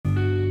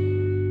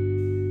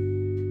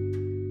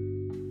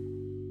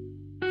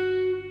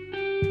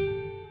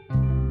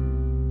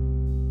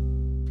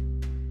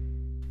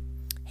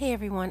Hey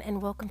everyone,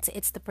 and welcome to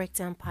It's the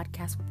Breakdown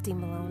podcast with Dee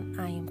Malone.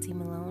 I am Dee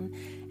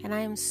Malone, and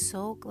I am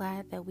so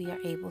glad that we are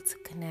able to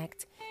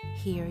connect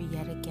here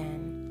yet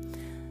again.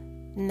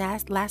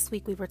 Last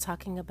week we were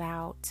talking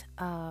about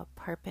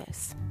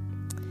purpose,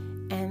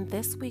 and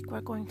this week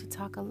we're going to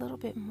talk a little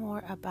bit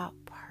more about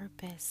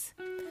purpose,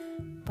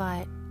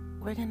 but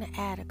we're going to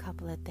add a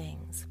couple of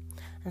things.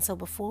 And so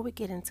before we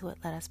get into it,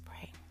 let us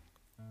pray.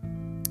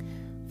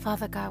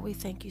 Father God, we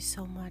thank you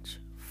so much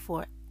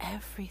for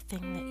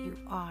everything that you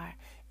are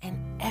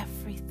and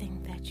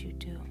everything that you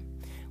do.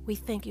 We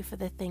thank you for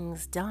the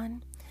things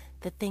done,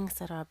 the things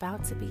that are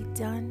about to be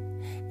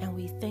done, and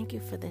we thank you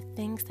for the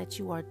things that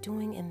you are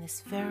doing in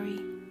this very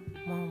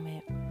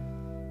moment.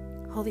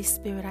 Holy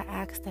Spirit, I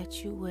ask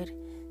that you would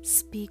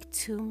speak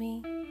to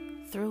me,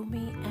 through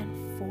me,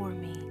 and for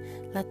me.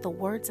 Let the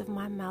words of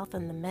my mouth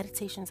and the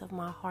meditations of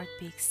my heart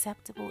be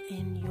acceptable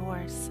in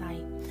your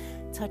sight.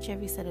 Touch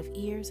every set of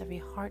ears, every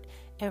heart,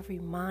 every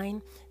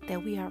mind,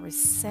 that we are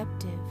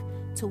receptive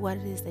to what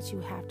it is that you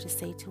have to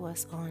say to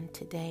us on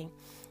today.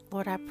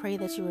 Lord, I pray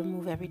that you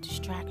remove every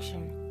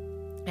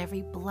distraction,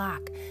 every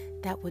block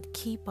that would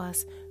keep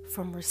us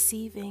from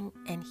receiving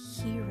and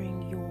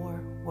hearing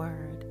your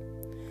word.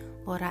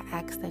 Lord, I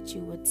ask that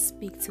you would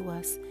speak to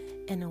us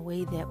in a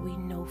way that we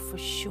know for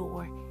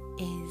sure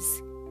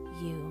is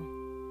you.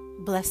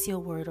 Bless your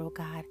word, O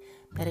God,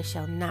 that it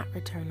shall not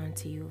return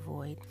unto you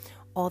void.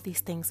 All these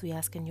things we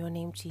ask in your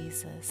name,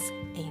 Jesus.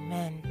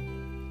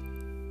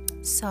 Amen.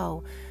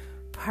 So,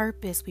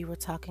 purpose, we were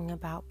talking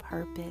about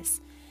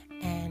purpose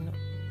and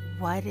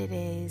what it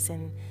is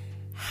and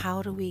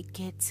how do we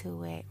get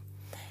to it.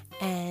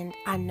 And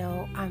I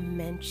know I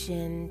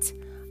mentioned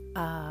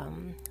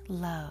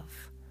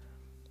love,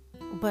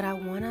 but I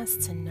want us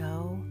to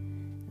know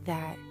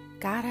that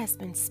God has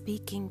been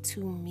speaking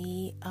to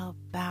me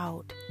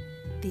about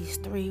these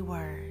three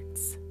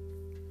words: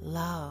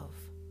 love,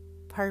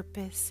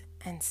 purpose,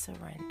 and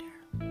surrender.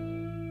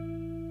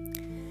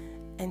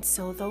 And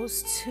so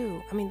those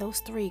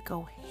three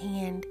go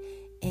hand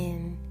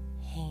in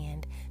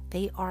hand.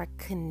 They are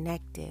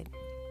connected.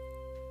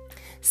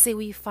 See,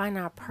 we find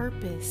our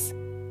purpose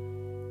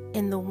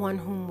in the one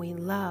whom we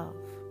love.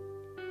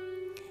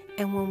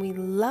 And when we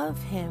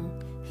love him,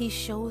 he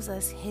shows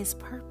us his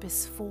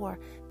purpose for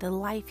the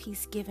life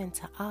he's given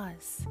to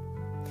us.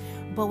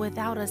 But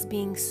without us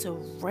being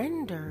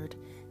surrendered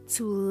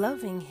to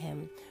loving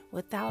him,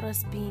 without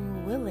us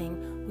being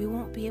willing, we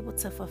won't be able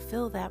to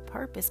fulfill that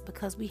purpose,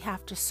 because we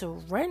have to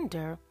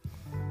surrender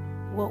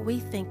what we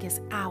think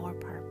is our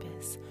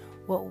purpose,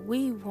 what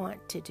we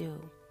want to do.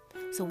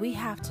 So we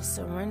have to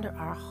surrender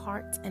our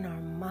hearts and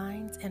our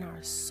minds and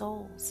our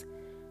souls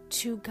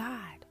to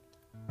God.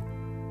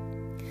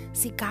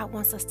 See, God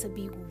wants us to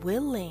be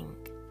willing.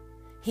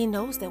 He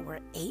knows that we're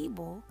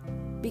able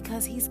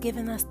because he's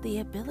given us the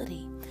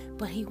ability,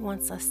 but he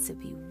wants us to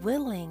be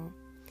willing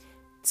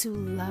to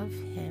love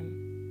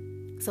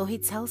him. So he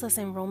tells us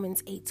in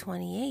Romans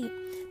 8:28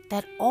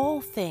 that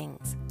all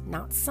things,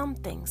 not some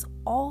things,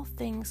 all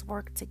things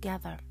work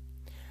together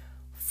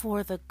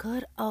for the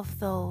good of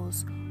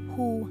those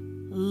who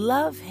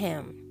love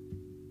him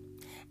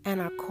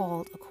and are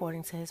called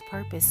according to his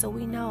purpose. So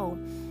we know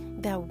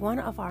that one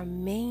of our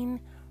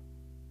main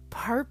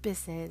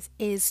purposes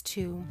is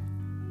to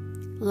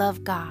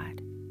love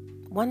God.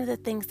 One of the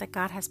things that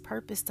God has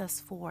purposed us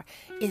for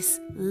is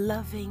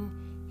loving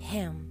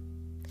him.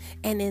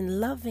 And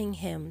in loving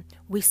him,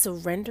 we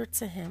surrender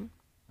to him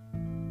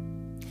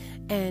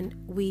and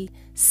we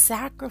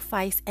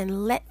sacrifice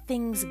and let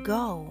things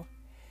go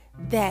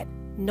that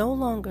no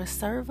longer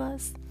serve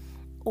us,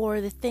 or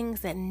the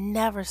things that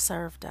never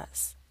served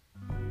us.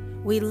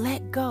 We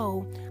let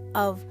go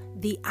of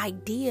the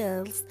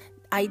ideals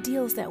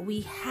that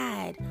we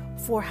had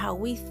for how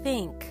we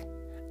think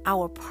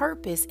our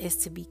purpose is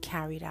to be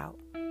carried out.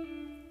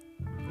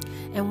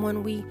 And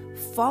when we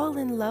fall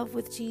in love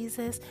with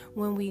Jesus,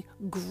 when we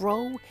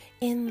grow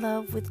in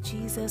love with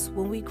Jesus,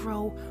 when we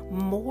grow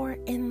more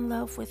in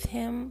love with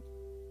him,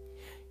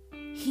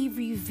 he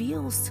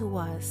reveals to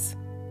us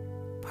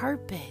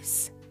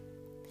purpose.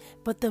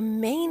 But the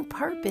main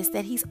purpose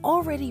that he's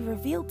already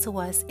revealed to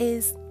us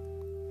is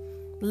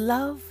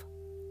love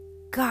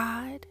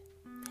God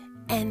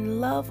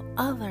and love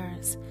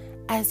others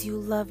as you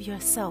love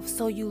yourself.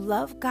 So you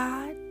love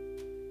God,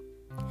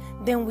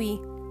 then we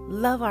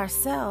love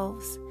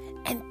ourselves,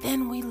 and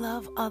then we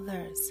love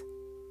others.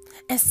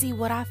 And see,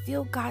 what I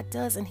feel God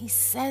does, and he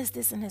says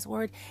this in his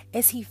word,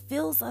 is he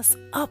fills us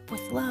up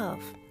with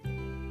love.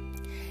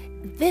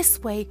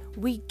 This way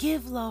we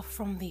give love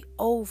from the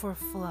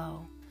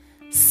overflow.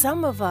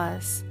 Some of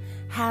us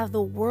have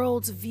the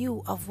world's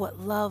view of what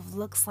love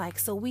looks like.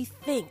 So we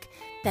think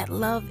that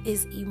love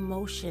is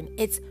emotion,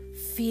 it's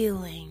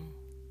feeling,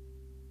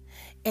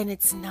 and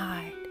it's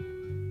not.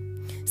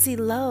 See,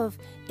 love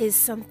is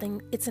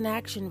something, it's an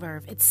action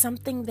verb. It's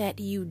something that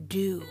you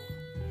do.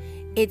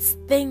 It's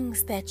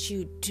things that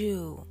you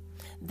do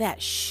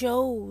that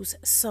shows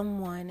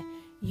someone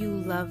you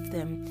love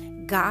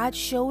them. God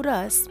showed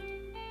us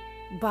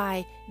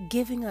by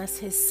giving us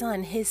his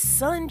son. His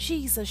son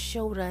Jesus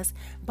showed us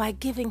by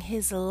giving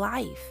his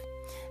life.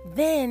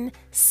 Then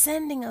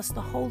sending us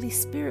the Holy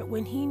Spirit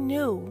when he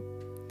knew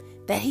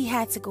that he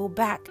had to go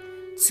back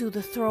to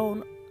the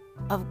throne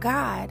of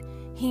God.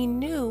 He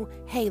knew,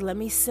 hey, let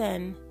me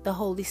send the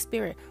Holy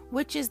Spirit,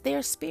 which is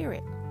their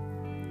spirit.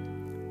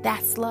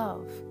 That's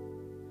love.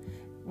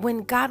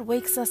 When God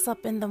wakes us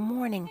up in the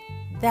morning,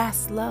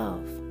 that's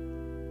love.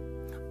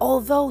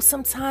 Although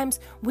sometimes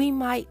we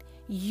might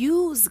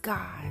use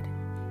God.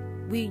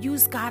 We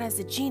use God as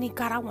a genie.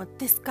 God, I want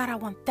this. God, I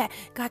want that.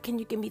 God, can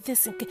you give me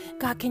this? And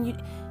God, can you?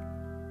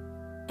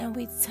 And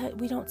we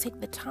don't take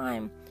the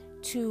time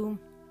to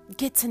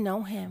get to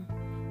know him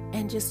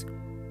and just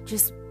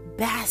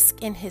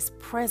bask in his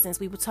presence.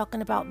 We were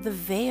talking about the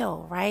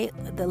veil, right?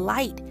 The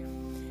light.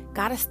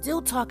 God is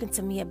still talking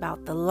to me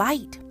about the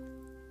light.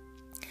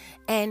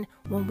 And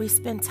when we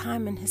spend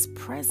time in his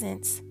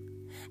presence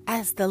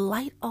as the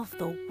light of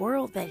the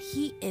world that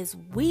he is,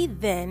 we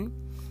then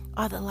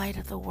are the light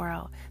of the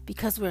world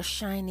because we're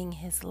shining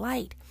his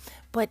light.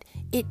 But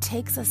it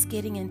takes us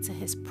getting into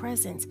his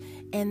presence.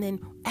 And then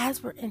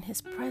as we're in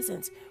his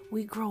presence,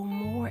 we grow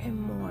more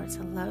and more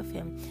to love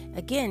him.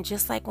 Again,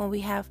 just like when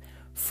we have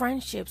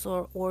friendships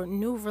or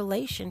new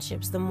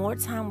relationships, the more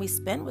time we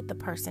spend with the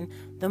person,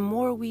 the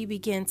more we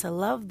begin to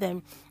love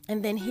them.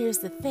 And then here's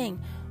the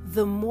thing,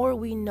 the more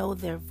we know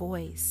their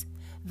voice,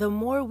 the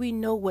more we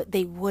know what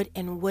they would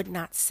and would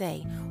not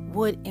say,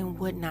 would and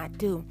would not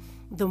do,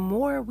 the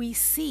more we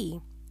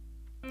see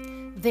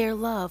their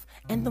love,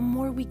 and the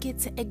more we get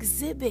to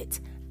exhibit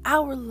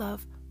our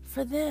love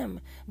for them,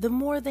 the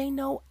more they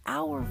know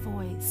our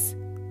voice.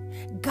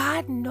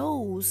 God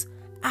knows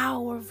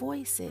our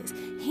voices.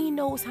 He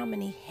knows how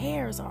many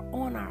hairs are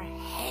on our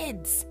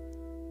heads.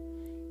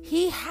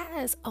 He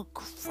has a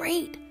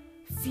great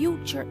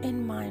future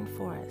in mind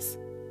for us,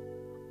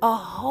 a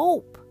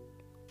hope.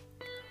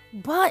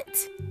 But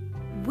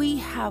we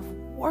have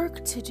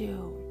work to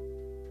do.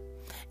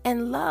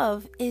 And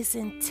love is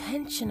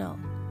intentional.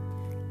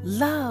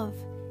 Love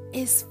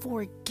is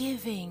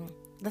forgiving.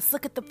 Let's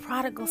look at the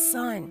prodigal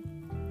son.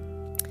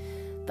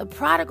 The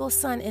prodigal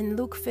son in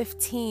Luke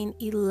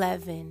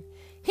 15:11.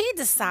 He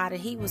decided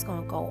he was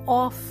going to go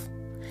off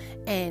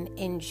and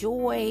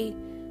enjoy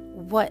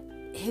what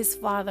his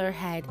father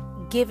had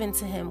given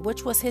to him,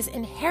 which was his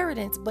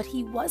inheritance, but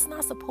he was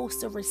not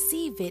supposed to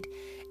receive it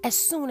as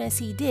soon as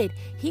he did.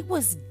 He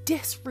was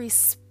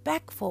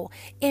disrespectful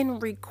in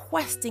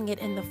requesting it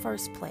in the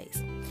first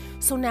place.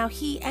 So now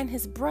he and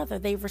his brother,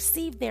 they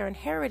received their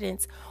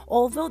inheritance.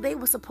 Although they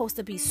were supposed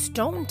to be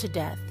stoned to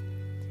death,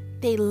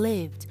 they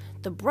lived.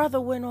 The brother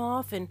went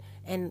off and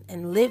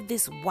lived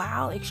this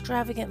wild,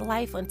 extravagant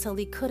life until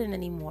he couldn't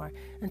anymore,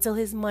 until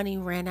his money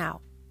ran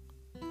out.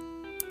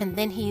 And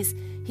then he's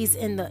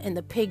in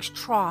the pig's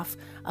trough,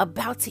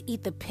 about to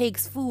eat the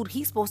pig's food.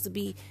 He's supposed to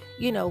be,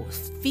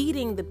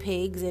 feeding the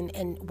pigs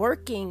and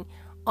working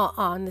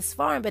on this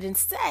farm. But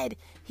instead,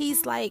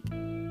 he's like,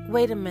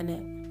 wait a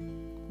minute,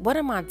 what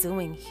am I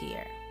doing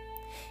here?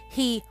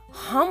 He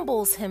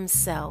humbles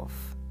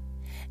himself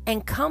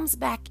and comes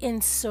back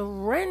in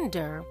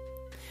surrender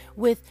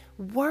with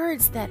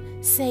words that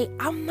say,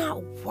 I'm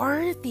not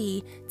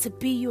worthy to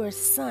be your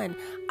son.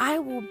 I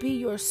will be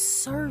your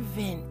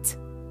servant.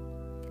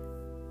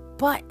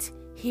 But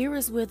here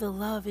is where the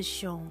love is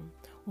shown.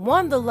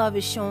 One, the love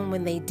is shown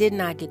when they did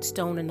not get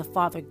stoned and the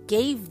Father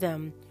gave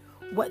them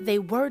what they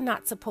were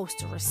not supposed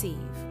to receive.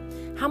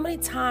 How many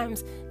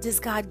times does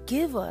God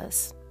give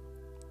us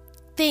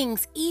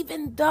things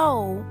even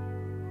though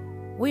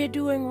we're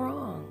doing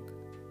wrong?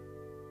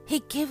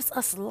 He gives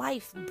us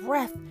life,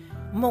 breath,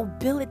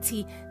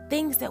 mobility,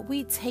 things that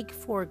we take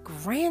for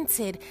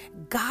granted.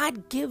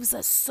 God gives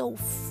us so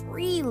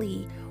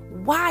freely.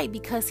 Why?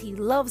 Because he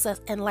loves us.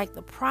 And like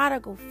the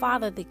prodigal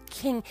father, the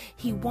king,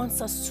 he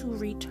wants us to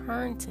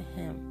return to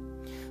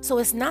him. So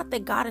it's not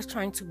that God is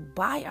trying to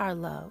buy our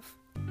love,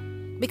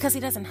 because he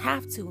doesn't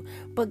have to.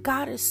 But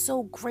God is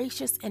so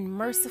gracious and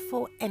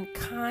merciful and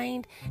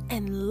kind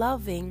and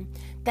loving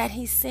that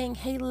he's saying,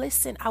 hey,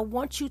 listen, I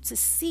want you to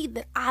see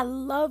that I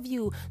love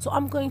you. So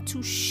I'm going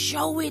to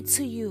show it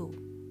to you.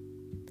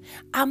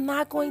 I'm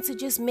not going to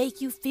just make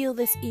you feel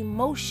this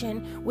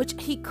emotion, which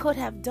he could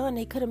have done.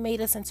 He could have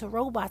made us into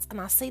robots. And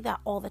I say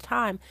that all the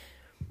time,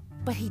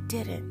 but he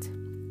didn't.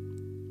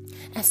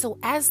 And so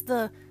as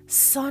the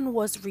son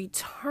was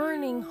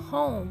returning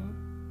home,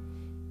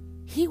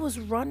 he was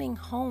running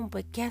home,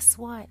 but guess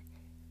what?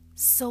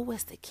 So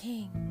was the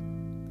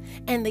king.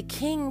 And the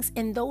kings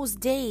in those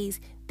days,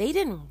 they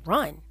didn't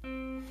run.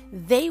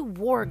 They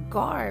wore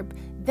garb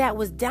that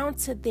was down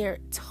to their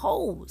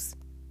toes.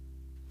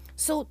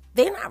 So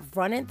they're not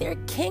running, they're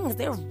kings,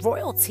 they're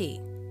royalty.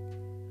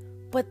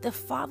 But the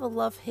father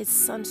loved his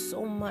son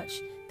so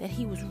much that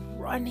he was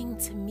running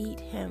to meet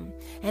him.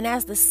 And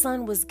as the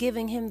son was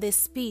giving him this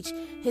speech,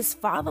 his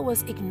father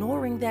was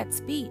ignoring that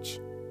speech.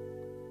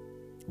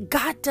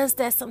 God does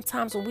that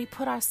sometimes when we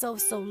put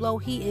ourselves so low.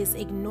 He is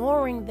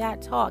ignoring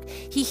that talk.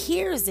 He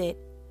hears it,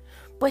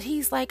 But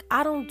he's like,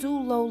 I don't do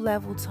low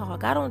level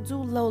talk. I don't do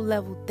low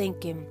level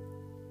thinking,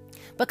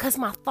 because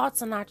my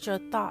thoughts are not your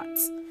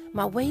thoughts.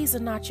 My ways are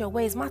not your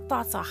ways. My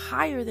thoughts are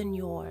higher than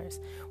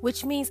yours,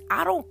 which means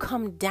I don't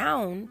come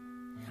down.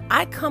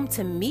 I come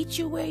to meet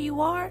you where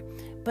you are,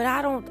 but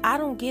I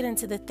don't get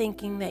into the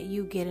thinking that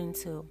you get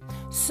into.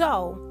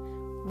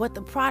 So what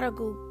the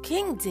prodigal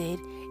king did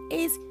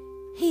is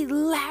he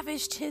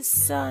lavished his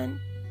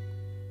son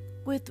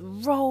with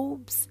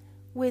robes,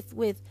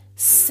 with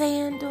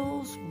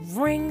sandals,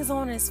 rings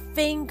on his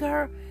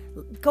finger.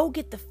 Go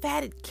get the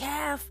fatted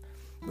calf.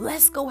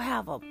 Let's go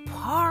have a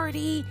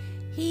party.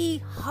 He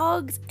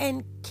hugged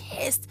and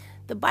kissed.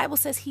 The Bible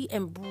says he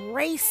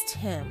embraced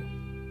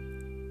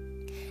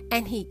him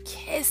and he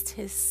kissed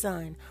his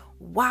son.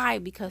 Why?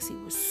 Because he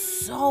was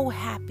so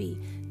happy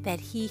that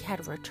he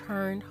had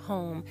returned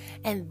home.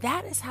 And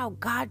that is how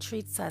God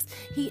treats us.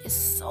 He is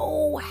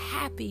so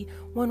happy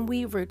when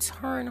we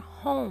return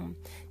home,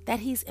 that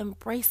he's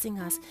embracing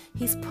us.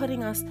 He's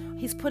putting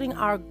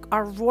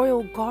our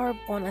royal garb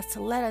on us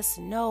to let us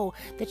know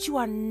that you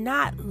are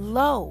not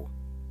low.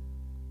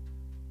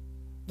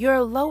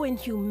 You're low in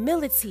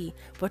humility,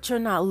 but you're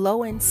not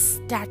low in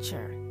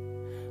stature,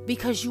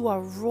 because you are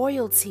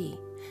royalty.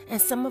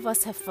 And some of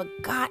us have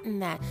forgotten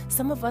that.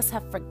 Some of us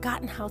have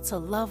forgotten how to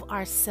love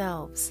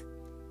ourselves.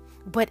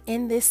 But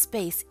in this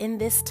space, in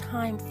this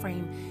time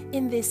frame,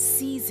 in this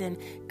season,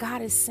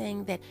 God is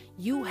saying that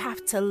you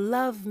have to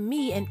love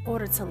me in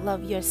order to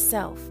love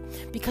yourself.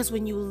 Because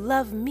when you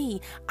love me,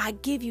 I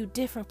give you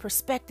different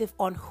perspective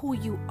on who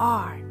you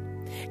are.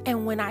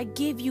 And when I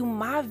give you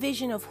my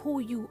vision of who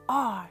you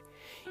are,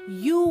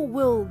 you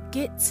will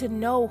get to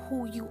know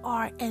who you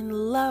are and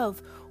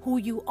love who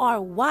you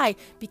are. Why?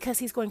 Because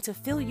he's going to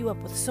fill you up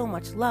with so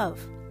much love.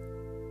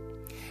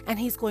 And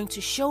he's going to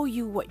show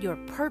you what your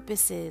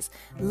purpose is,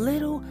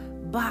 little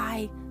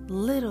by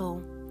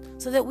little,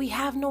 so that we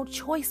have no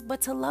choice but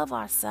to love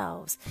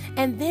ourselves.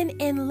 And then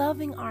in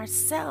loving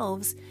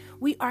ourselves,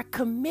 we are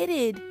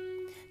committed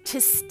to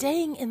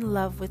staying in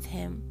love with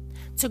him,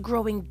 to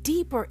growing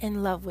deeper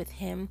in love with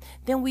him.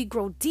 Then we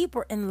grow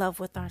deeper in love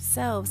with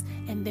ourselves,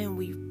 and then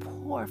we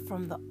pour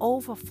from the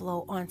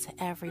overflow onto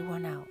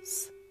everyone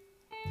else.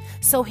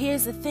 So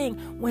here's the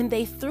thing. When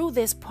they threw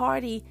this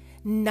party,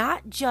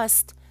 not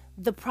just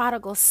the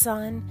prodigal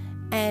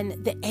son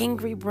and the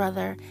angry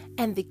brother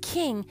and the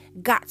king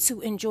got to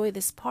enjoy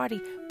this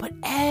party, but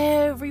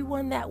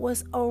everyone that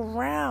was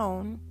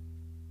around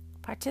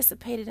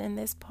participated in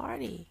this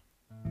party.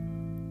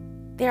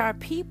 There are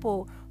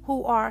people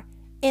who are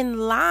in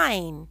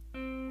line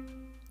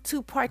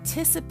to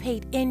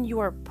participate in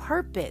your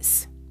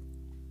purpose,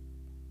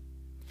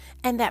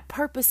 and that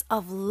purpose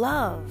of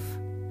love.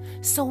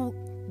 So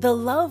the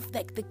love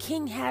that the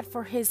king had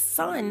for his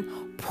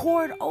son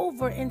poured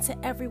over into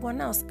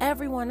everyone else.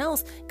 Everyone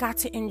else got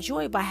to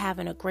enjoy by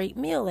having a great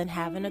meal and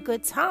having a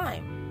good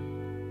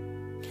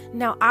time.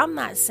 Now, I'm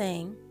not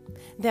saying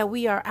that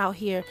we are out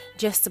here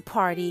just to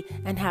party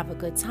and have a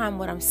good time.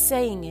 What I'm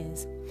saying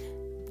is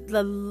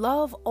the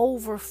love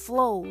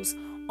overflows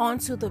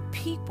onto the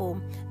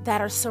people that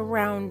are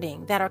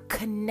surrounding, that are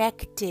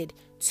connected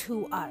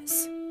to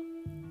us.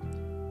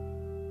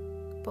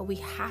 But we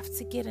have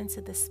to get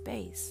into the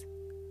space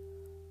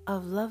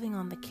of loving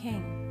on the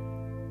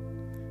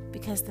king,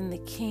 because then the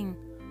king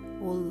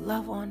will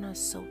love on us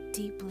so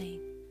deeply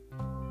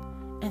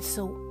and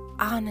so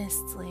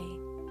honestly,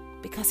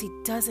 because he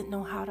doesn't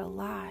know how to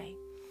lie.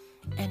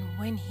 And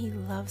when he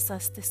loves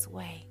us this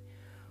way,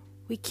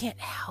 we can't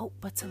help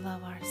but to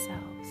love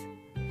ourselves.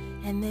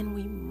 And then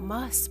we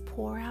must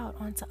pour out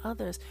onto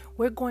others.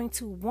 We're going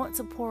to want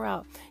to pour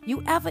out.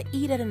 You ever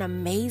eat at an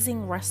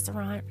amazing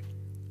restaurant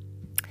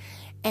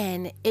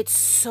and it's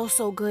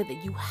so good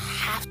that you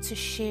have to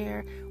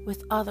share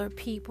with other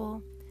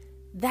people?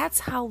 That's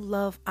how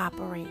love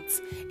operates.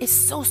 It's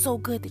so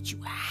good that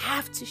you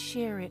have to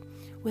share it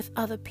with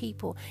other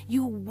people.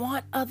 You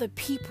want other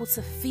people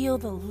to feel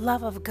the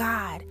love of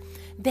God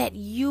that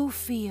you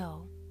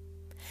feel.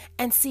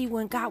 And see,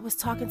 when God was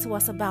talking to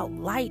us about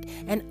light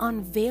and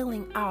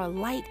unveiling our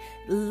light,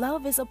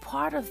 love is a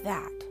part of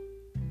that.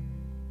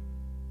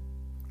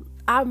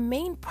 Our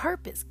main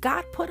purpose,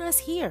 God put us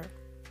here.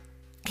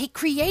 He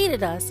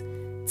created us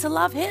to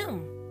love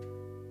him,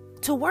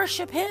 to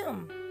worship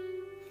him,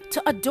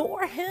 to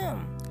adore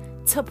him,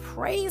 to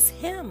praise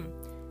him.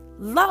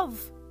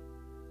 Love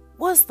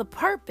was the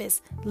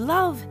purpose.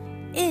 Love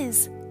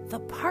is the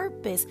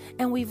purpose.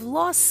 And we've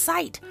lost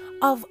sight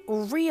of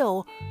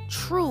real,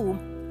 true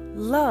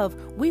love.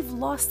 We've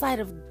lost sight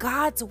of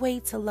God's way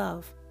to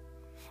love.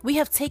 We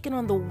have taken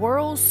on the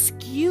world's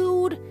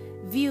skewed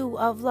view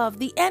of love.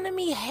 The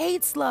enemy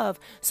hates love,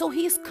 so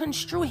he's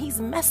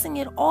messing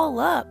it all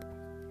up,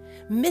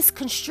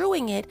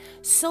 misconstruing it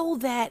so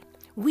that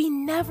we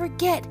never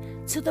get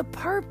to the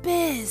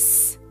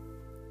purpose.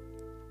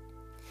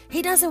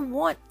 He doesn't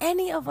want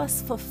any of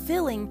us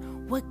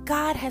fulfilling what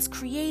God has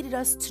created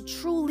us to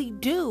truly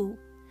do,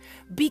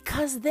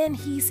 because then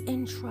he's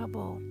in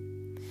trouble.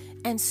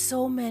 And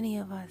so many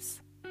of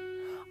us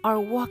are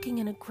walking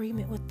in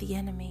agreement with the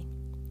enemy.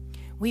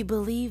 We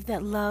believe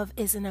that love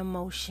is an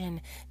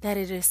emotion, that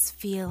it is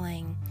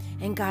feeling.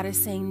 And God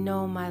is saying,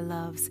 no, my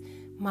loves,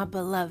 my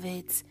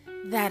beloveds,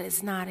 that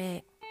is not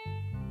it.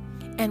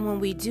 And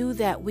when we do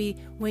that,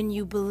 when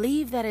you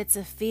believe that it's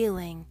a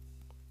feeling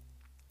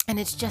and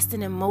it's just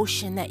an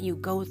emotion that you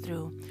go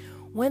through,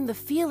 when the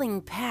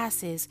feeling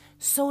passes,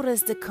 so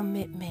does the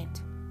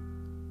commitment.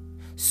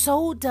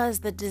 So does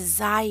the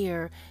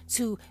desire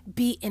to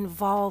be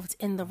involved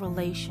in the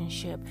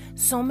relationship.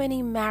 So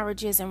many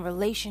marriages and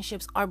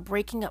relationships are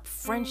breaking up.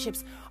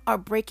 Friendships are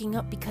breaking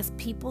up because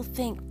people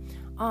think,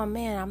 oh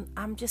man,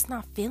 I'm just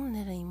not feeling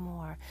it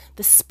anymore.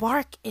 The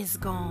spark is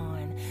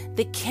gone.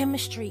 The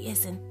chemistry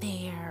isn't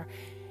there.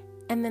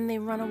 And then they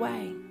run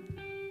away.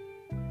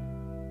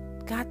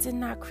 God did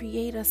not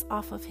create us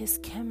off of his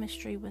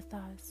chemistry with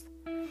us.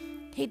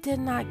 He did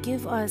not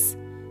give us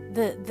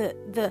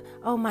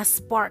my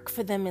spark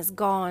for them is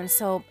gone,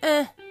 so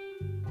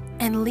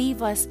and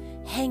leave us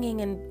hanging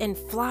and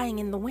flying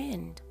in the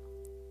wind.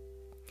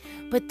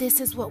 But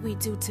this is what we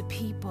do to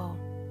people.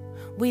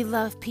 We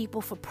love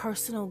people for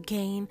personal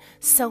gain,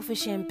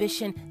 selfish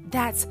ambition.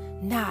 That's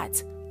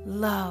not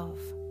love.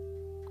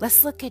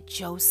 Let's look at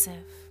Joseph.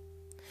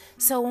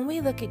 So when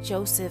we look at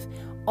Joseph,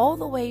 all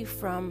the way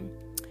from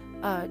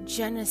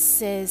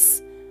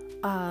Genesis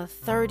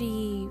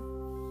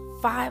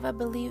 35, I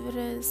believe it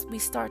is, we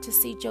start to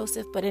see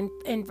Joseph, but in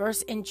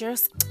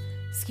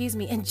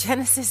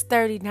Genesis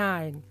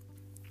 39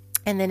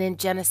 and then in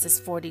Genesis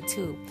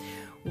 42,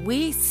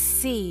 we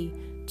see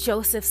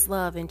Joseph's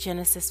love in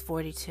Genesis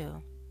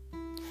 42.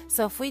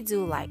 So if we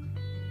do like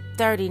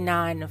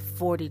 39 to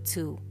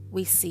 42,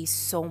 we see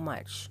so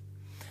much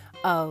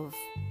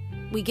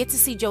we get to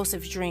see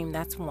Joseph's dream,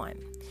 that's one.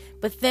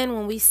 But then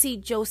when we see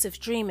Joseph's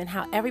dream and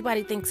how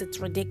everybody thinks it's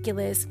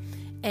ridiculous,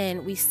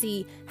 and we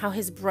see how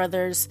his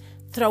brothers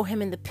throw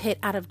him in the pit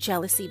out of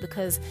jealousy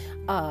because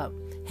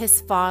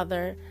his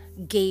father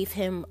gave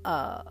him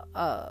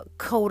a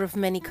coat of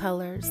many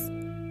colors,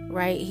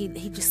 right?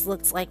 He just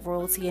looks like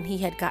royalty, and he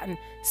had gotten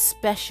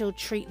special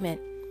treatment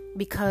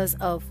because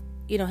of,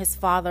 his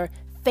father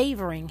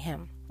favoring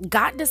him.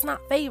 God does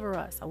not favor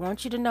us. I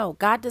want you to know,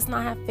 God does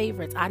not have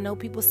favorites. I know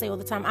people say all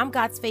the time, I'm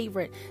God's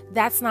favorite.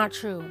 That's not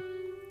true.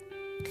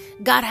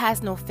 God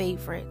has no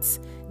favorites.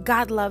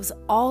 God loves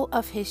all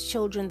of his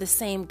children the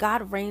same.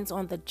 God reigns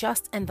on the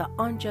just and the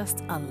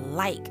unjust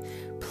alike.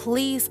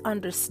 Please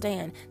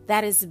understand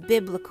that is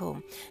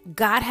biblical.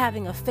 God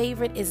having a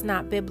favorite is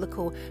not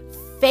biblical.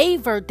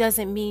 Favor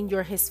doesn't mean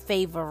you're his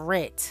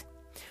favorite.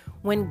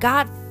 When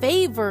God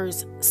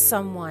favors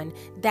someone,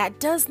 that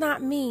does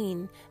not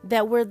mean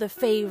that we're the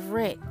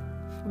favorite.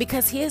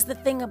 Because here's the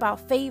thing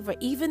about favor.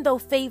 Even though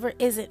favor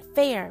isn't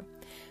fair,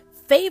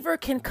 favor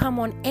can come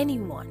on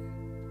anyone.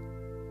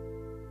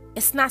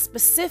 It's not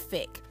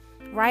specific,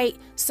 right?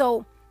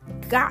 So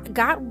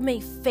God may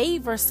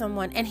favor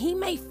someone, and he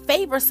may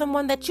favor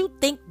someone that you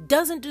think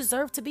doesn't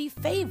deserve to be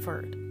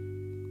favored.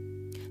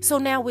 So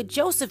now with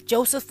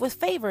Joseph was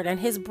favored, and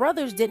his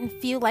brothers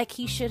didn't feel like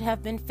he should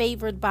have been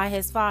favored by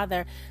his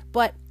father.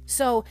 But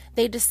so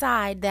they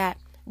decide that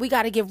we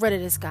got to get rid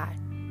of this guy.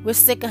 We're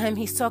sick of him.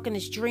 He's talking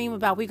his dream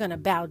about we're going to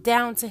bow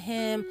down to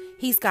him.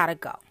 He's got to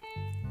go.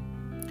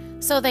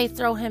 So they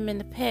throw him in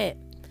the pit.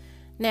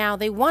 Now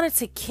they wanted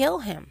to kill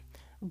him,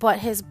 but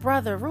his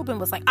brother Reuben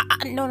was like,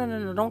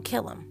 no, don't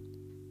kill him.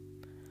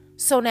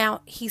 So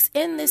now he's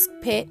in this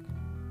pit.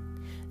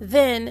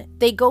 Then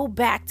they go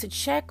back to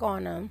check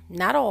on him.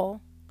 Not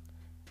all.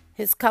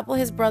 His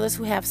brothers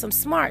who have some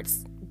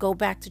smarts go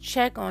back to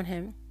check on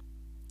him.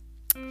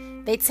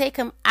 They take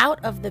him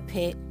out of the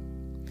pit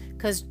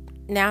because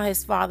now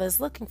his father's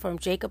looking for him.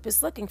 Jacob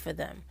is looking for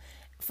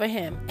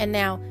him. And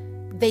now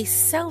they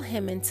sell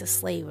him into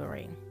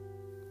slavery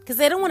because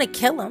they don't want to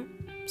kill him.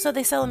 So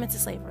they sell him into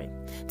slavery.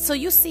 So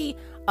you see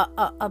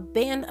a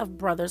band of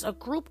brothers, a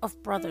group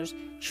of brothers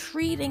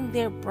treating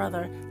their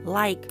brother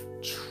like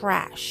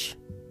trash.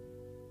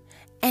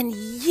 And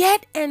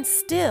yet and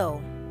still,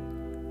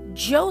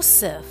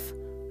 Joseph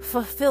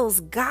fulfills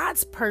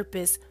God's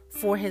purpose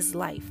for his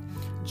life.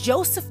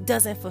 Joseph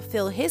doesn't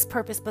fulfill his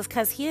purpose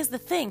because here's the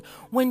thing.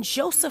 When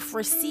Joseph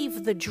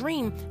received the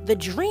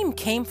dream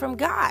came from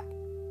God.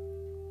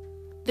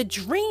 The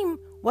dream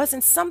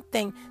wasn't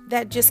something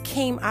that just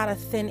came out of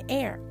thin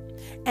air.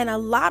 And a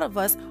lot of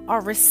us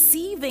are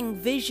receiving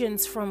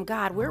visions from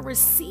God. We're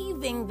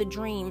receiving the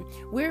dream.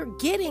 We're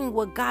getting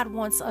what God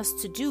wants us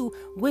to do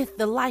with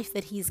the life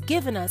that he's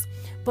given us.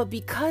 But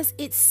because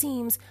it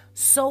seems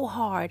so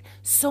hard,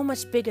 so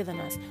much bigger than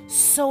us,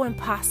 so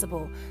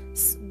impossible,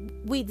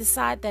 we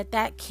decide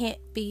that can't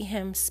be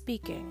him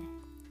speaking.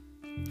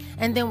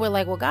 And then we're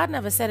like, well, God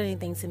never said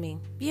anything to me.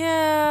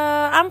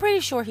 Yeah, I'm pretty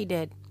sure he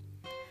did.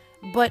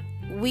 But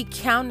we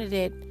counted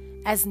it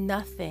as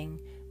nothing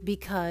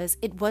because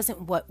it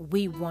wasn't what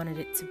we wanted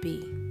it to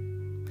be.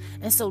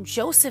 And so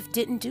Joseph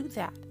didn't do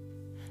that.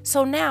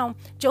 So now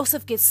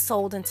Joseph gets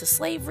sold into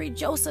slavery.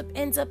 Joseph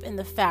ends up in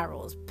the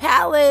Pharaoh's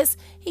palace.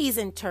 He's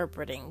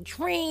interpreting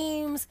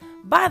dreams.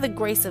 By the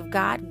grace of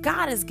God,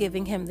 God is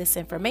giving him this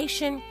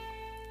information.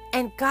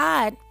 And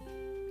God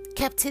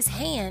kept his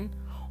hand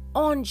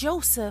on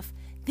Joseph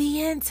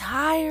the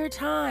entire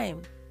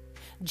time.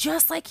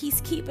 Just like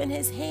he's keeping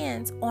his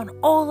hands on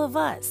all of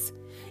us.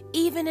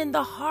 Even in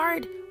the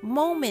hard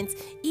moments,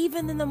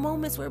 even in the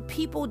moments where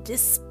people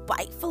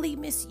despitefully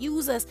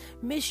misuse us,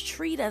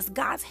 mistreat us,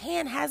 God's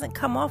hand hasn't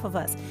come off of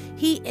us.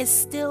 He is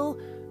still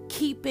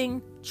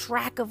keeping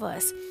track of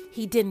us.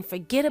 He didn't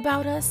forget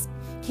about us.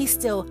 He's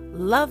still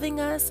loving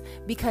us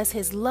because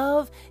his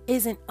love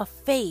isn't a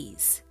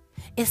phase.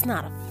 It's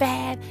not a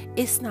fad.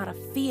 It's not a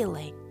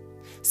feeling.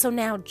 So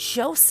now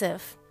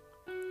Joseph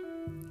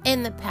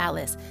in the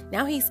palace,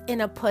 now he's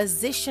in a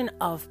position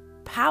of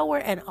power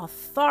and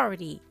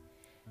authority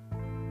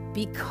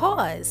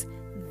because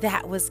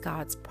that was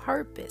God's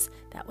purpose.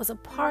 That was a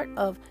part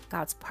of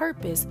God's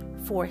purpose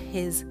for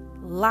his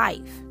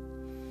life.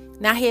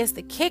 Now here's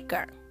the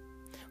kicker.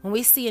 When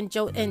we see in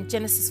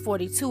Genesis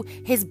 42,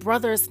 his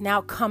brothers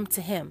now come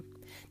to him.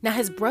 Now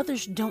his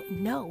brothers don't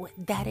know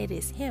that it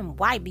is him.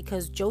 Why?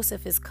 Because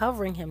Joseph is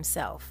covering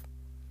himself.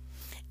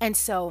 And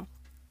so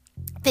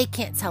they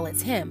can't tell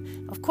it's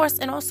him. Of course,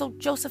 and also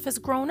Joseph has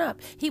grown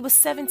up. He was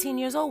 17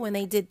 years old when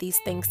they did these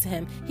things to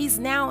him. He's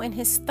now in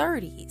his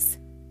 30s.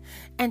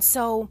 And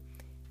so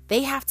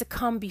they have to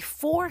come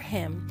before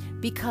him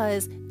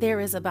because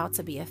there is about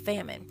to be a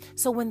famine.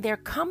 So when they're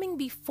coming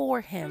before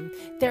him,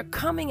 they're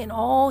coming in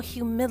all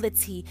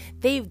humility.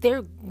 They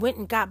went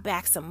and got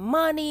back some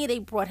money. They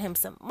brought him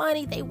some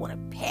money. They want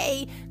to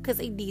pay because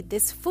they need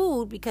this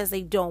food because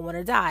they don't want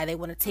to die. They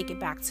want to take it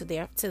back to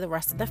the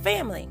rest of the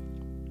family.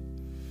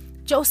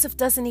 Joseph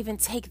doesn't even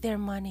take their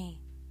money.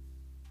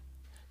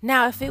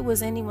 Now, if it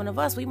was any one of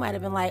us, we might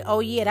have been like, oh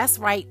yeah, that's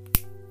right.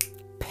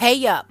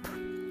 Pay up.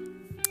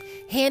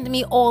 Hand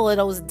me all of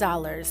those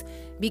dollars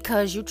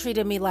because you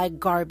treated me like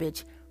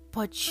garbage.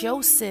 But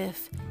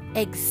Joseph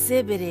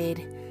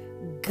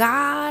exhibited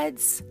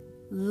God's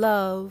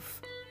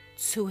love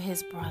to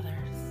his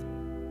brothers.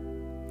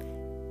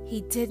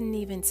 He didn't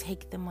even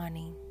take the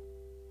money.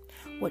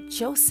 What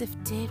Joseph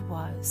did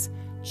was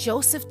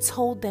Joseph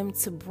told them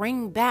to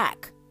bring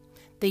back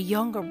the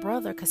younger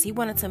brother because he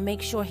wanted to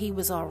make sure he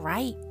was all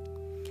right.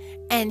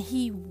 And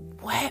he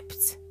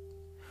wept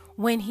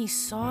when he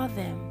saw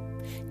them.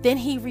 Then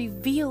he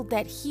revealed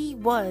that he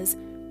was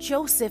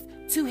Joseph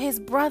to his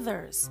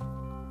brothers.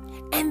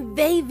 And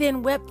they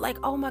then wept like,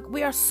 oh my,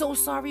 we are so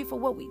sorry for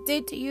what we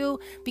did to you,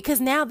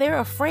 because now they're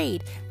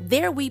afraid.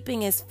 Their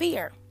weeping is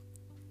fear.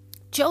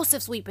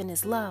 Joseph's weeping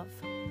is love.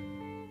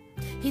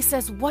 He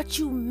says, what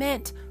you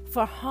meant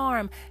for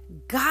harm,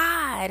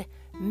 God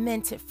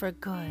meant it for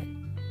good.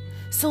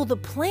 So the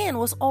plan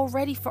was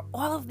already for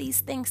all of these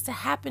things to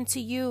happen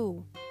to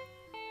you.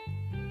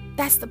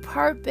 That's the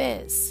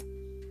purpose.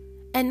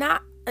 And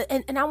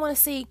I want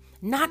to say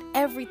not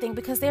everything,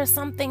 because there are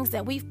some things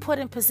that we've put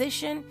in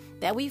position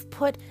that we've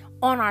put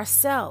on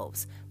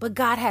ourselves, but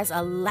God has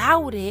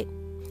allowed it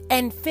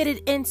and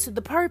fitted into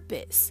the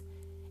purpose.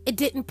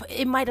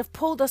 It might have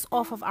pulled us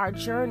off of our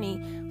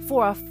journey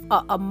for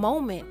a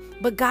moment,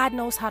 but God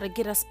knows how to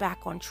get us back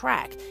on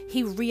track.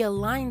 He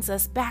realigns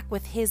us back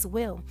with his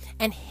will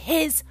and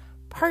his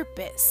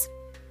purpose.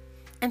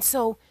 And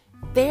so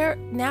they're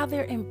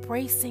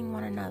embracing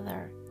one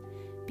another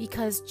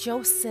because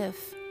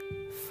Joseph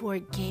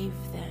forgave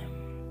them.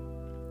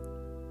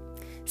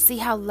 See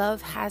how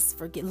love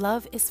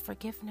is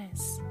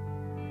forgiveness.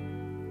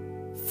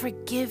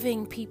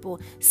 Forgiving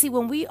people. See,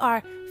 when we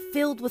are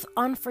filled with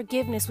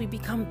unforgiveness, we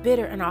become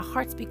bitter and our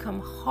hearts become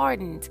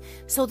hardened.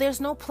 So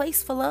there's no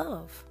place for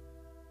love.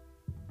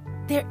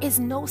 There is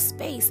no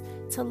space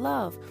to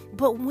love.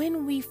 But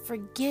when we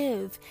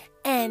forgive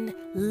and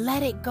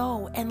let it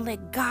go and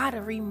let God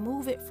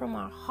remove it from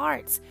our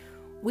hearts,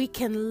 we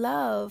can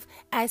love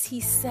as he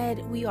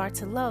said we are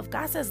to love.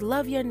 God says,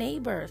 love your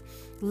neighbors,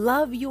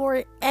 love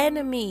your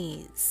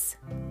enemies,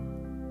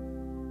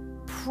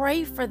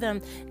 pray for them.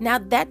 Now,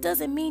 that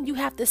doesn't mean you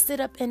have to sit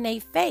up in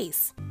their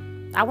face.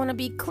 I want to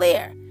be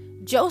clear.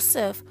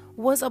 Joseph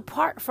was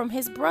apart from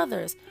his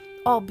brothers,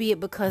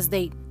 albeit because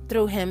they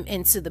threw him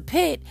into the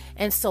pit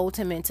and sold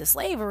him into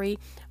slavery,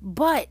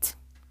 but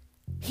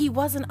he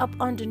wasn't up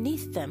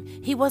underneath them.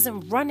 He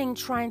wasn't running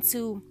trying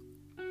to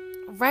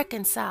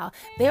reconcile.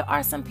 There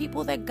are some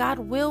people that God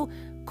will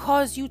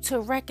cause you to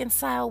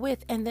reconcile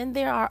with, and then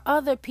there are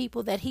other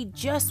people that he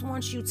just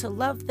wants you to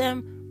love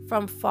them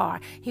from far.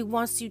 He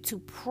wants you to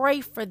pray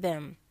for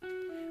them.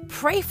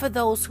 Pray for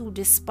those who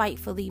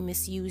despitefully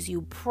misuse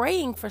you.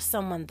 Praying for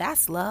someone,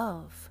 that's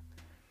love.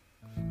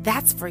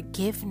 That's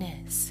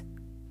forgiveness.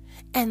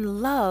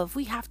 And love,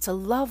 we have to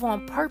love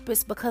on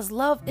purpose because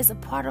love is a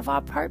part of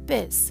our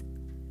purpose.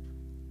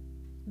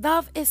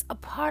 Love is a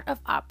part of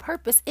our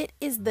purpose. It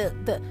is the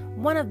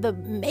one of the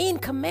main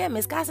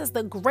commandments. God says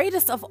the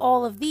greatest of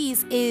all of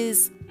these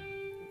is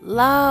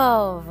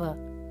love.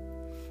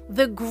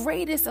 The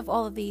greatest of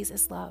all of these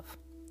is love.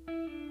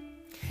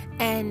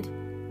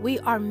 And we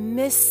are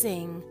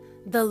missing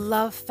the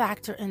love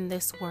factor in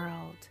this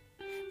world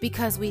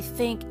because we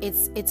think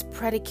it's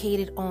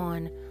predicated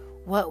on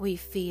what we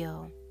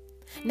feel.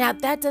 Now,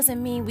 that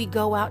doesn't mean we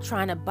go out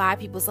trying to buy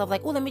people's love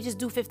like, oh, let me just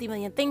do 50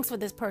 million things for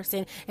this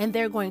person and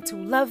they're going to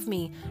love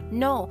me.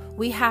 No,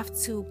 we have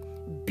to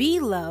be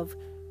love,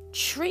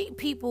 treat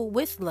people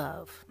with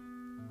love,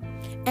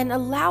 and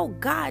allow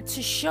God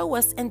to show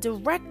us and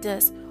direct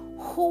us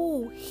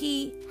who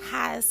He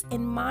has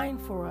in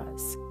mind for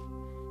us.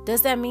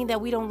 Does that mean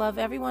that we don't love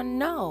everyone?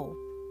 No.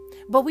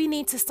 But we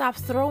need to stop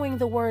throwing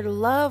the word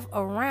love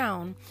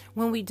around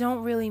when we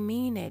don't really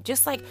mean it.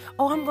 Just like,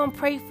 oh, I'm going to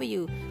pray for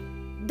you.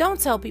 Don't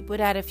tell people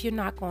that if you're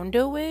not going to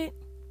do it.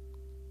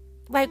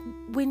 Like,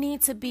 we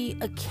need to be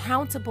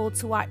accountable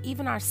to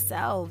even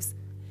ourselves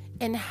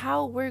and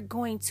how we're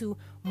going to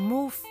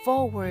move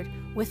forward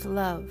with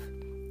love.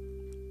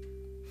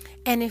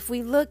 And if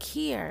we look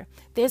here,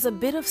 there's a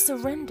bit of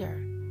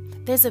surrender.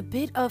 There's a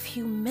bit of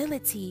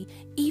humility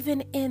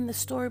even in the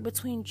story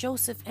between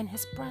Joseph and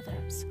his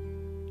brothers.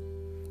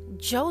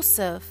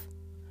 Joseph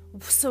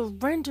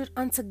surrendered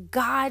unto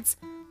God's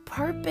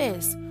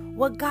purpose.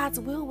 What God's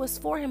will was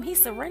for him, he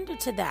surrendered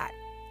to that.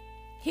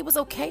 He was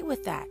okay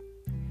with that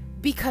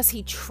because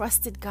he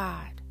trusted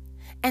God.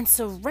 And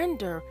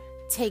surrender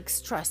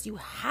takes trust. You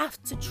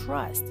have to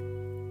trust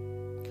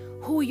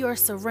who you're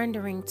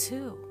surrendering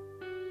to.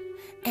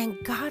 And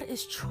God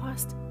is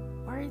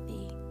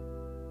trustworthy.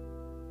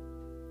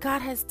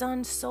 God has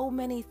done so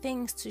many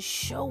things to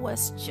show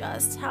us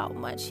just how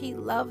much He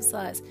loves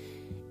us.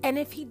 And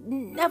if He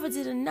never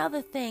did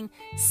another thing,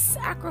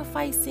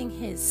 sacrificing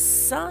His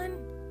Son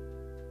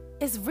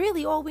is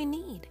really all we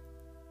need.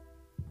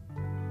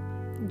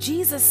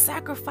 Jesus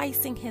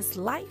sacrificing His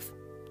life,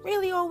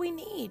 really all we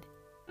need.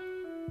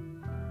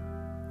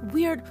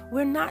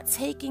 We're not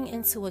taking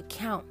into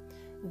account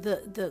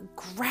the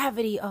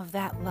gravity of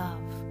that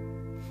love.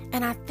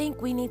 And I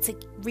think we need to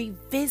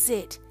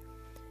revisit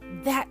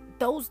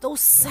those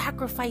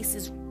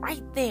sacrifices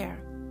right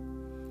there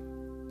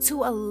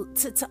to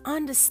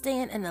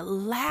understand and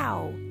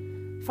allow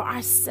for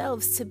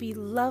ourselves to be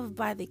loved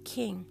by the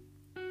King,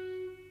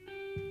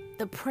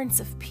 the Prince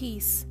of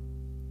Peace,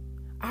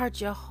 our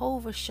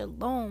Jehovah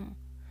Shalom,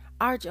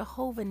 our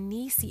Jehovah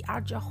Nisi,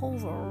 our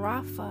Jehovah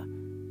Rapha,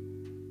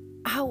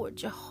 our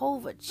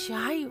Jehovah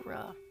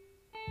Jireh.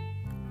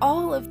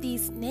 All of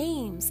these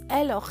names,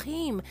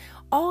 Elohim,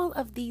 all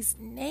of these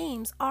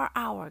names are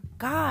our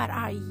God,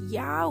 our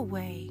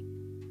Yahweh.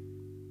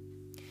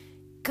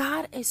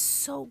 God is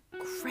so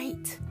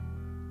great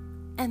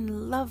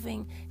and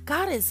loving.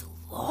 God is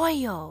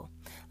loyal.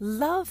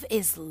 Love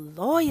is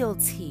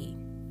loyalty.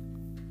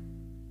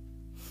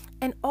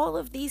 And all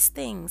of these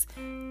things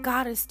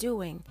God is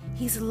doing,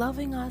 He's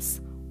loving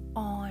us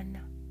on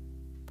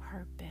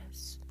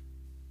purpose.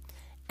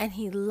 And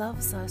He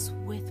loves us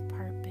with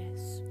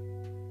purpose.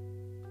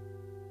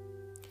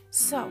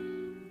 So,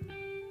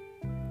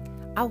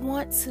 I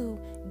want to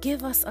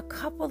give us a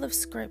couple of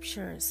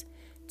scriptures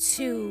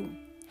to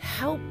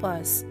help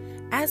us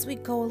as we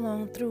go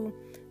along through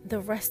the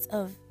rest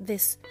of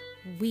this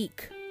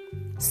week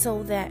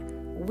so that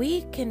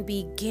we can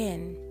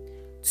begin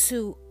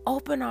to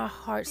open our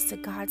hearts to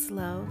God's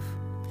love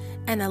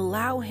and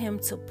allow Him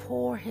to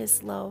pour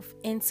His love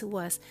into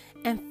us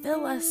and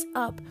fill us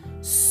up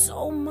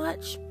so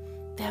much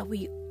that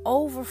we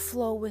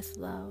overflow with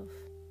love.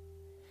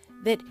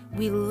 That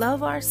we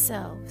love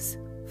ourselves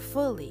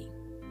fully,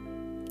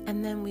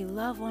 and then we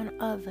love on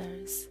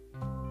others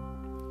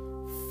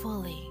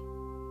fully,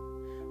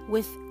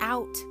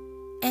 without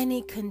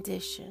any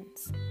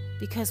conditions,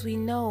 because we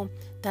know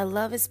that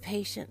love is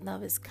patient,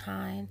 love is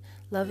kind,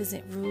 love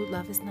isn't rude,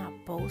 love is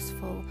not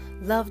boastful,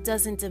 love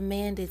doesn't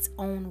demand its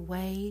own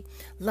way,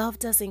 love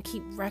doesn't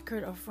keep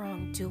record of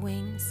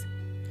wrongdoings.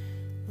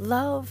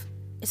 Love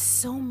is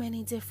so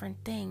many different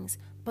things,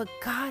 but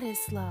God is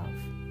love.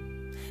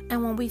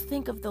 And when we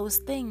think of those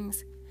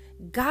things,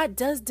 God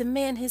does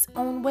demand His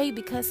own way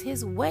because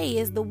His way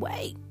is the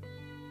way.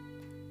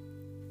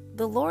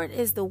 The Lord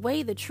is the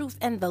way, the truth,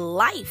 and the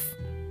life.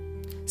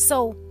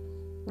 So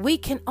we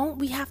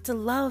have to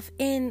love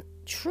in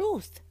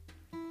truth.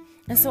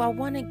 And so I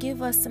want to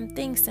give us some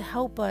things to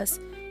help us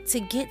to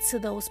get to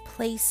those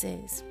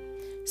places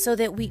so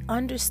that we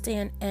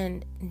understand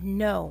and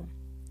know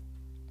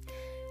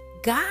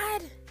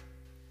God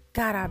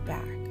got our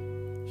back.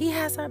 He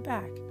has our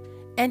back.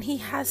 And He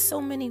has so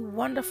many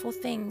wonderful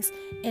things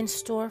in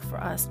store for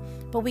us.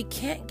 But we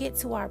can't get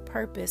to our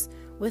purpose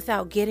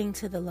without getting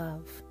to the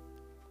love.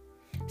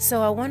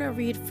 So I want to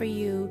read for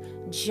you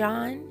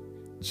John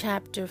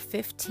chapter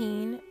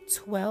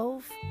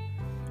 15:12.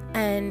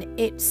 And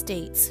it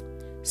states,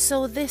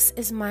 "So this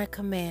is my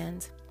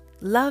command.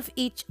 Love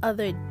each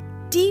other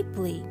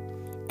deeply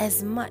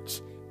as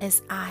much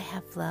as I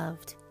have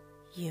loved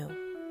you."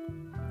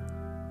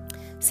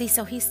 See,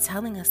 so He's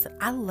telling us that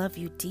I love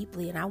you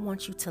deeply and I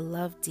want you to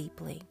love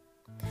deeply.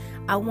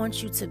 I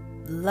want you to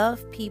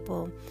love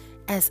people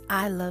as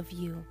I love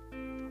you.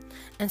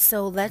 And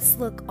so let's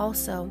look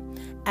also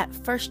at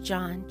 1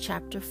 John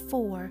chapter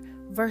 4,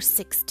 verse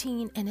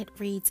 16, and it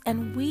reads,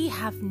 "And we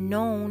have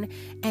known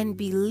and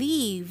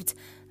believed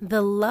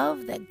the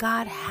love that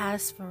God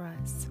has for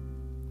us.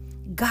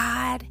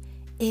 God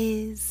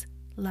is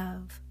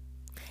love.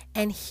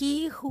 And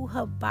he who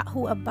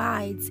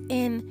abides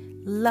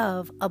in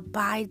love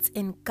abides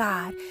in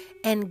God,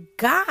 and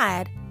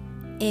God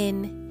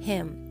in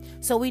him.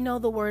 So we know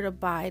the word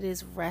abide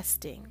is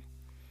resting,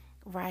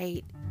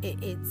 right?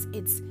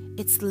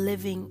 It's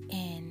living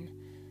in.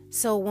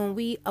 So when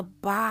we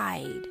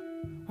abide,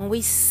 when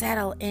we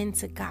settle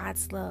into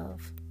God's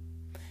love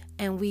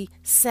and we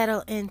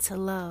settle into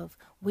love,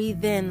 we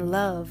then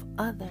love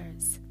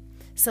others.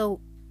 So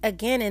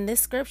again, in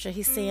this scripture,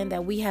 he's saying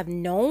that we have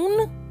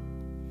known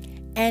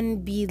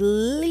and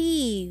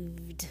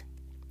believed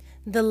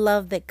the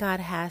love that God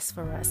has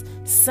for us.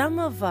 Some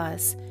of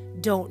us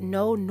don't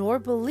know nor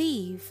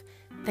believe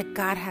that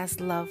God has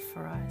love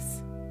for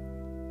us.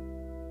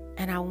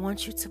 And I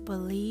want you to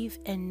believe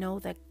and know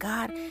that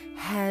God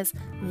has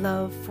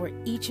love for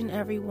each and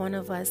every one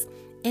of us,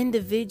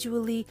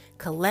 individually,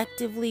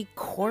 collectively,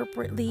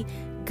 corporately.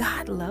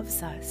 God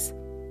loves us.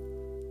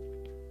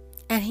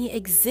 And he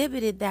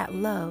exhibited that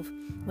love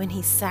when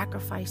he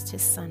sacrificed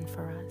his son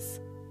for us.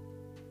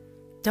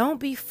 Don't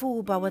be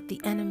fooled by what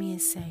the enemy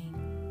is saying.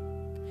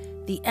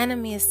 The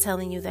enemy is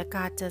telling you that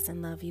God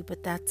doesn't love you,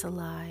 but that's a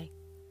lie.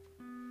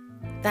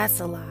 That's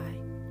a lie.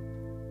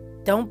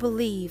 Don't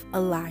believe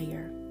a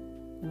liar.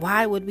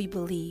 Why would we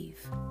believe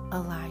a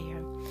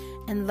liar?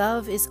 And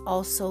love is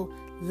also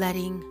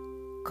letting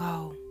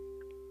go.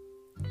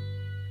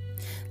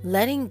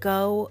 Letting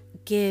go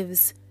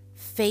gives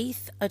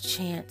faith a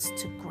chance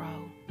to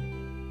grow.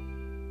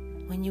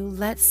 When you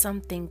let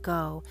something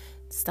go,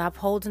 stop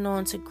holding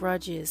on to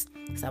grudges.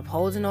 Stop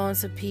holding on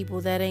to people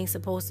that ain't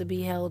supposed to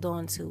be held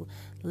on to.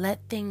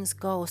 Let things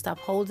go. Stop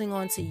holding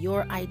on to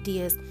your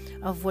ideas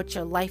of what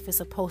your life is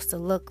supposed to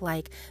look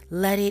like.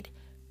 Let it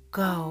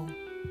go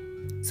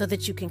so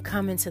that you can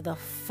come into the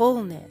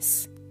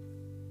fullness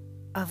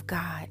of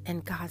God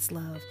and God's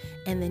love,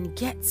 and then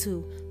get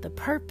to the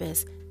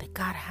purpose that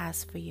God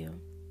has for you.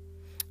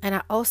 And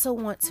I also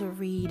want to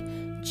read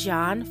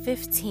John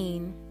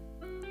 15,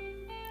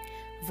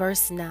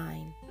 verse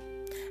 9.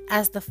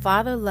 As the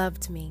Father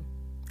loved me,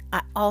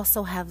 I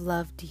also have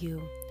loved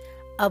you.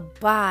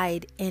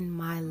 Abide in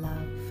my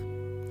love.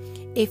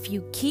 If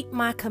you keep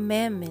my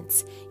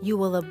commandments, you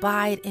will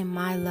abide in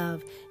my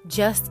love,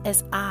 just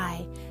as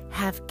I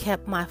have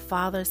kept my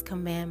Father's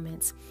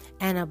commandments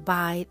and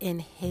abide in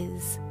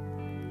his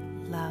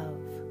love.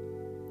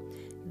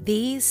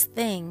 These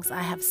things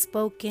I have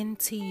spoken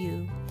to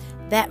you,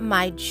 that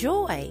my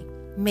joy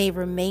may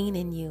remain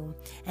in you,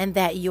 and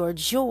that your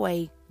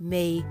joy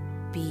may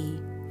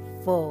be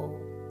full.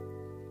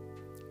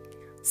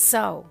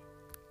 So,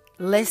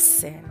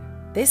 listen,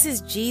 this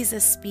is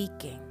Jesus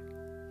speaking.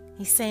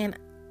 He's saying,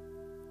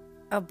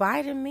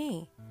 abide in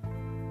me.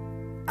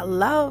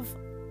 Love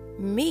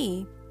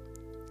me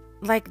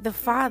like the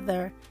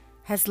Father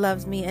has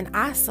loved me, and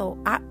I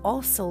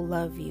also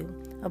love you.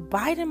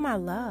 Abide in my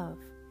love.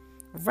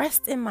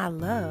 Rest in my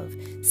love.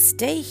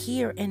 Stay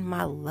here in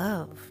my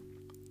love.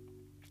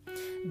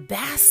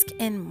 Bask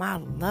in my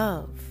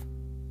love.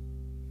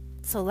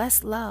 So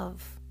let's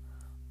love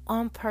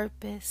on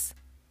purpose,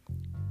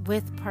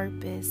 with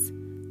purpose,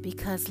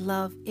 because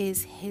love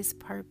is his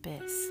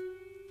purpose.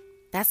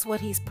 That's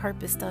what he's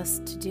purposed us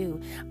to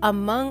do,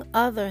 among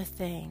other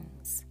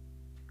things.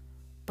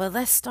 But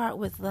let's start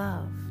with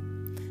love.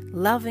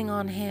 Loving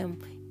on him,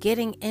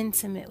 getting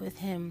intimate with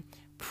him,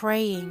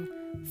 praying,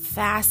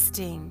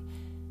 fasting,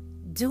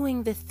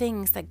 doing the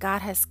things that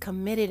God has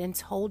committed and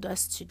told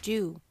us to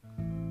do,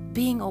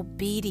 being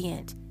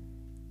obedient,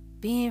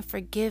 being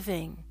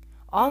forgiving,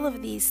 all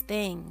of these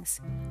things.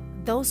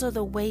 Those are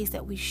the ways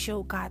that we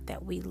show God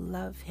that we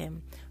love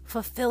him.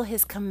 Fulfill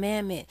his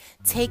commandment.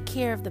 Take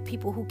care of the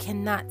people who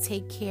cannot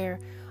take care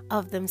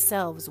of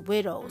themselves,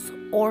 widows,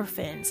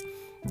 orphans.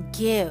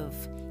 Give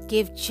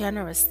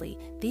generously.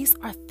 These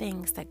are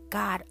things that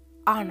God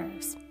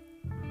honors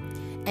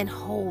and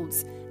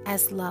holds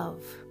as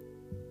love.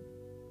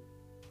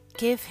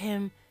 Give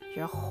him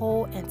your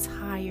whole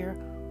entire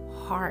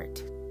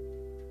heart,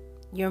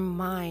 your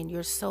mind,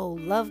 your soul.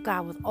 Love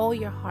God with all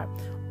your heart,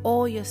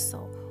 all your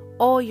soul,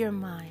 all your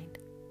mind.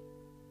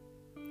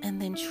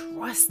 And then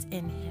trust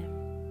in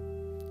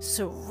him.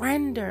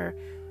 Surrender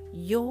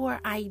your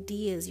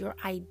ideas, your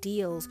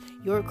ideals,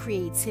 your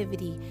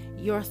creativity,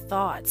 your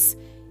thoughts.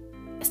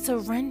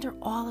 Surrender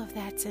all of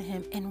that to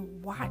him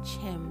and watch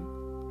him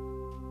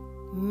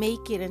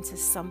make it into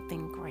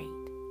something great,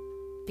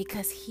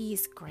 because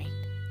he's great.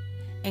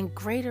 And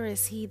greater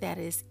is he that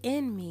is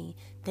in me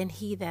than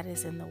he that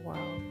is in the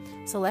world.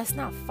 So let's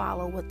not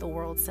follow what the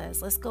world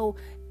says. Let's go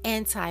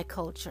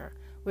anti-culture.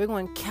 We're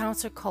going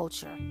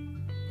counter-culture.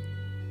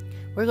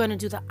 We're going to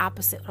do the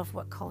opposite of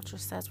what culture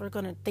says. We're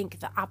going to think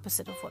the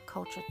opposite of what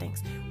culture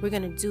thinks. We're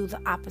going to do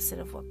the opposite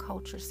of what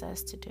culture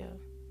says to do.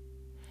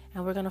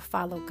 And we're going to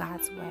follow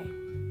God's way,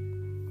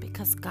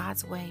 because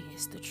God's way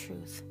is the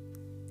truth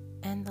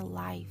and the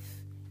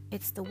life.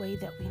 It's the way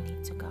that we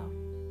need to go.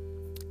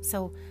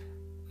 So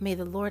may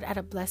the Lord add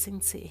a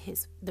blessing to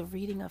the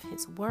reading of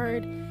his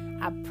word.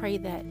 I pray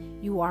that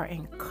you are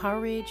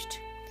encouraged,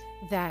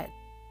 that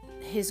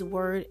his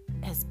word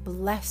has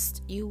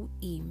blessed you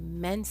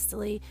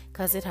immensely,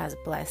 because it has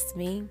blessed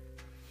me.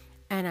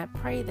 And I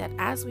pray that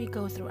as we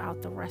go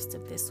throughout the rest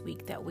of this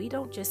week, that we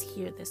don't just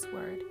hear this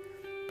word,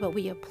 but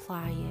we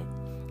apply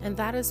it. And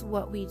that is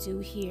what we do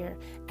here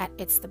at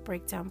It's the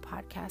Breakdown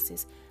Podcast.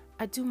 Is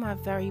I do my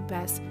very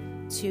best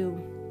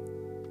to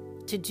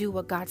do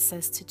what God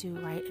says to do,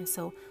 right? And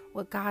so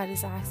what God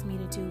has asked me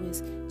to do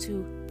is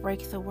to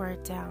break the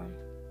word down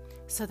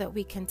so that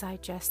we can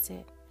digest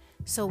it.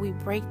 So we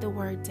break the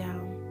word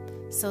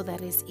down so that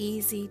it's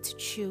easy to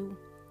chew,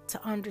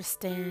 to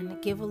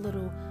understand, give a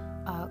little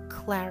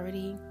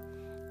clarity.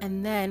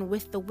 And then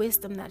with the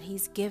wisdom that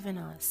he's given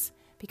us,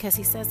 because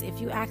he says,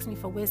 if you ask me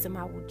for wisdom,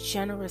 I will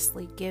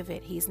generously give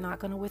it. He's not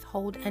going to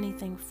withhold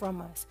anything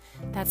from us.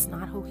 That's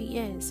not who he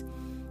is.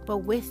 But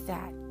with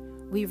that,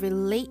 we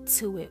relate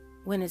to it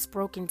when it's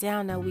broken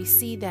down. Now we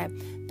see that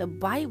the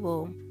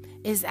Bible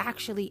is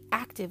actually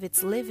active.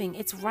 It's living.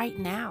 It's right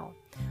now.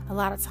 A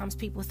lot of times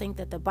people think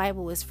that the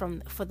Bible is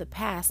for the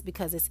past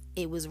because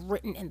it was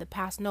written in the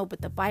past. No,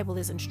 but the Bible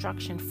is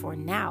instruction for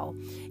now.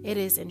 It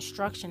is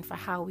instruction for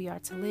how we are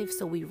to live.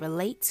 So we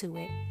relate to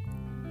it.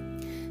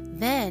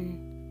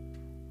 Then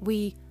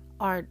we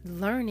are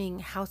learning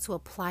how to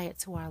apply it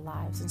to our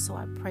lives. And so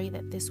I pray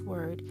that this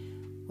word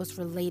was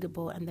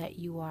relatable and that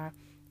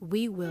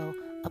we will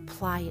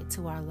apply it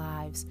to our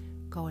lives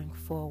going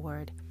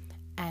forward.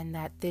 And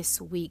that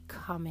this week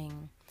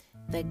coming,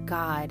 that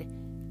God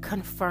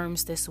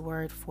confirms this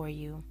word for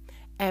you.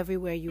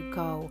 Everywhere you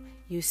go,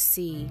 you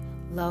see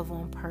love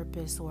on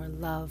purpose, or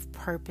love,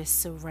 purpose,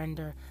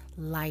 surrender,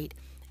 light.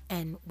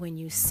 And when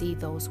you see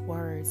those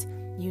words,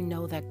 you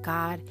know that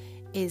God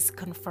is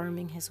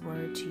confirming his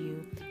word to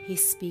you.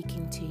 He's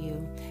speaking to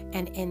you.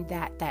 And in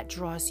that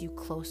draws you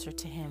closer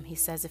to him. He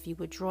says, if you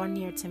would draw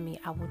near to me,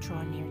 I will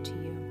draw near to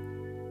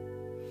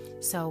you.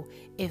 So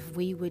if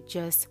we would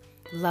just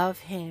love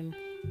him,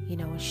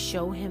 and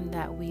show him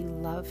that we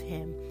love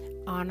him,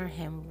 honor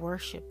him,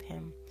 worship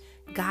him,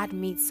 God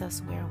meets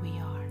us where we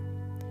are.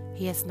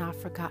 He has not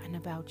forgotten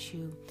about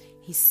you.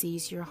 He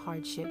sees your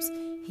hardships.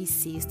 He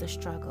sees the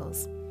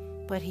struggles.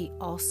 But he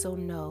also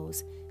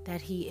knows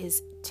that he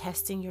is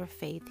testing your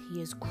faith.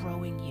 He is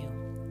growing you.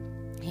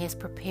 He is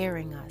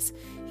preparing us.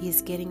 He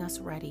is getting us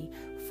ready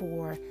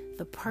for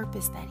the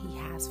purpose that he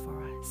has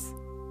for us.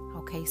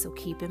 Okay, so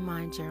keep in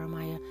mind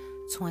Jeremiah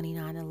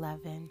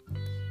 29:11.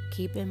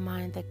 Keep in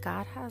mind that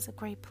God has a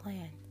great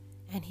plan,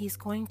 and he's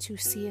going to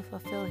see it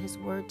fulfill. His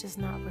word does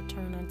not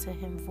return unto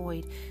him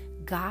void.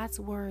 God's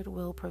word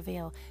will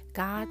prevail.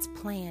 God's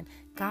plan,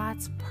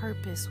 God's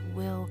purpose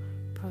will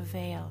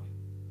prevail.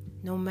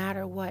 No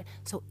matter what.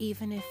 So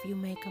even if you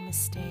make a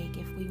mistake,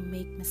 if we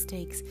make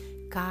mistakes,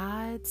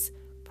 God's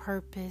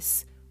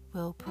purpose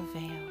will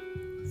prevail.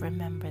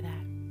 Remember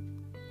that.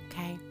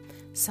 Okay?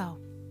 So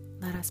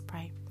let us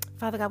pray.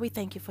 Father God, we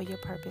thank you for your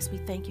purpose. We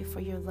thank you for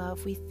your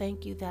love. We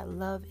thank you that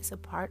love is a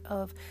part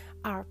of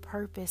our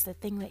purpose, the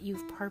thing that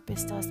you've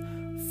purposed us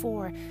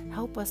for.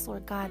 Help us,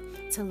 Lord God,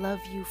 to love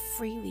you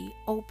freely,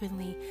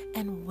 openly,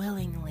 and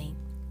willingly.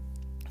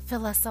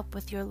 Fill us up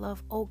with your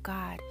love, oh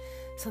God,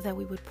 so that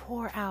we would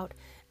pour out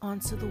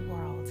onto the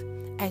world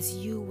as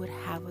you would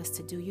have us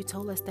to do. You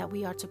told us that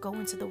we are to go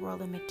into the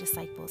world and make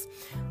disciples.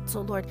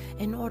 So Lord,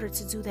 in order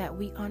to do that,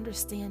 we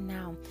understand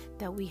now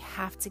that we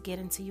have to get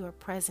into your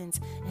presence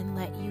and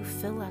let you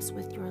fill us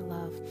with your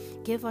love.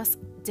 Give us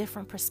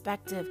different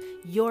perspective,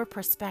 your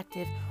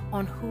perspective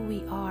on who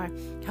we are.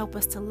 Help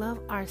us to love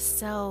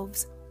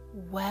ourselves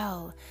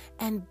well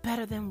and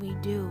better than we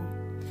do.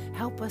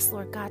 Help us,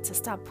 Lord God, to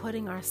stop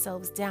putting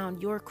ourselves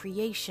down, your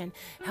creation.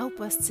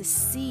 Help us to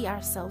see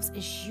ourselves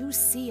as you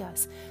see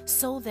us,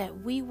 so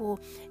that we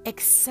will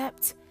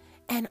accept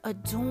and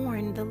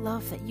adorn the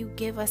love that you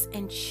give us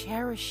and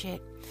cherish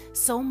it,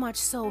 so much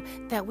so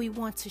that we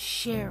want to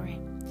share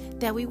it,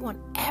 that we want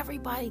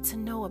everybody to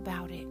know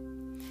about it,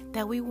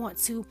 that we want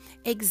to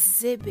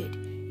exhibit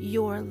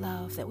your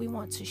love, that we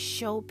want to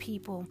show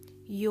people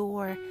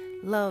your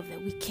love,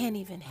 that we can't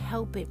even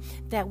help it,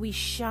 that we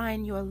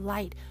shine your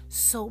light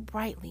so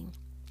brightly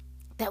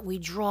that we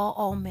draw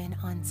all men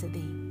unto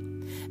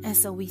thee. And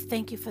so we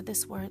thank you for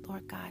this word,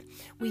 Lord God.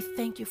 We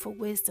thank you for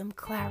wisdom,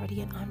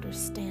 clarity, and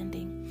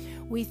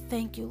understanding. We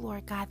thank you,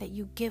 Lord God, that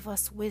you give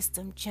us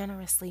wisdom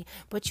generously,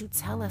 but you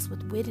tell us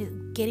with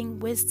getting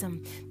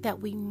wisdom that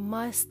we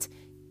must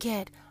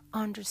get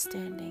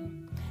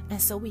understanding.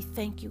 And so we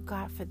thank you,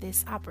 God, for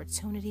this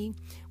opportunity.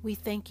 We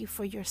thank you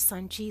for your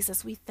son,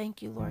 Jesus. We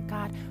thank you, Lord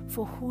God,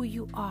 for who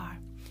you are.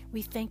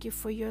 We thank you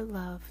for your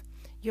love,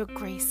 your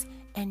grace,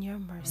 and your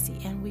mercy.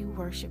 And we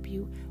worship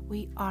you.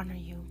 We honor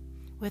you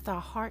with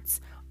our hearts,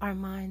 our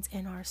minds,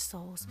 and our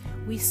souls.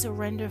 We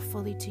surrender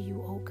fully to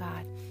you, O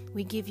God.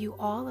 We give you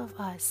all of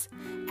us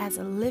as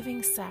a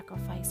living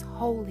sacrifice,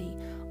 holy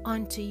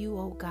unto you,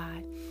 O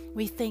God.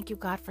 We thank you,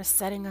 God, for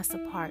setting us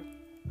apart.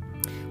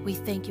 We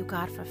thank you,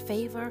 God, for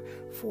favor,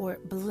 for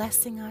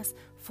blessing us,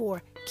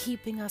 for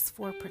keeping us,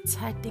 for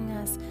protecting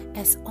us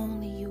as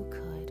only you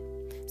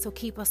could. So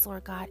keep us,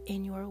 Lord God,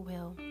 in your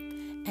will.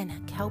 and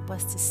help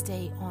us to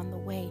stay on the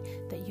way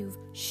that you've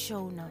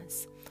shown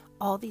us.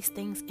 All these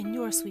things in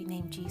your sweet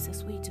name,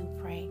 Jesus, we do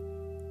pray.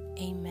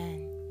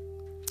 Amen.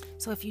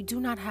 So if you do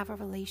not have a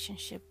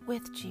relationship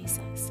with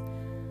Jesus,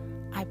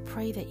 I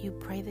pray that you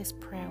pray this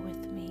prayer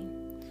with me.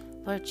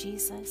 Lord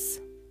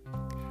Jesus,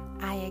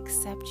 I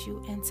accept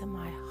you into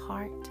my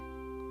heart.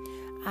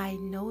 I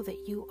know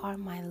that you are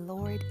my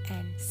Lord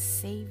and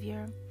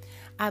Savior.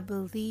 I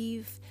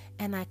believe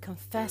and I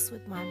confess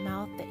with my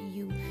mouth that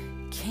you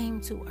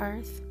came to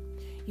earth,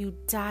 you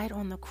died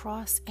on the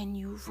cross, and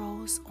you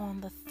rose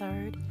on the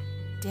third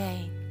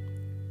day.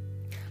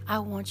 I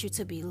want you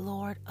to be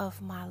Lord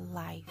of my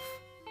life.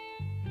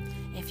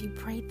 If you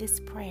prayed this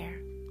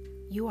prayer,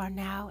 you are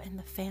now in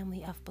the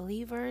family of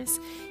believers.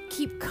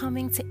 Keep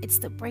coming to It's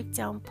the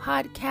Breakdown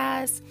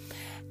podcast,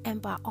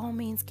 and by all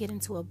means get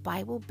into a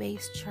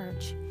Bible-based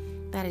church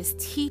that is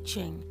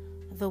teaching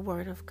the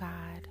Word of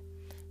God.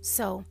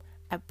 So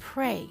I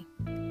pray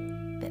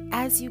that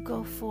as you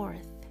go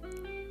forth,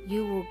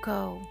 you will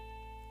go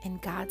in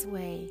God's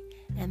way,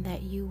 and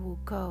that you will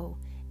go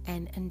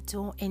and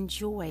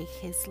enjoy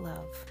His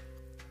love.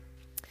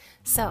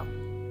 So,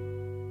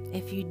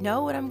 if you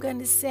know what I'm going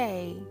to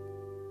say,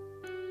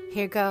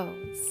 here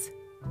goes.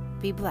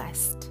 Be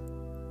blessed,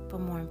 but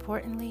more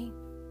importantly,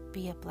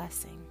 be a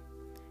blessing.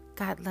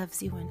 God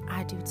loves you, and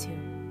I do too.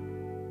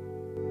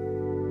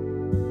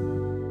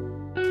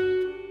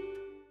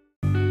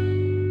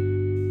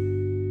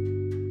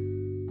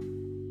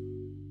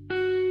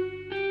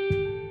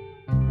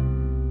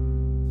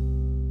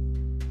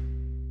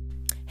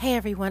 Hey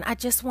everyone, I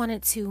just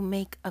wanted to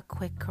make a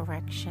quick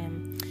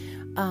correction.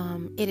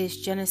 It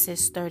is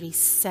Genesis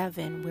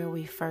 37 where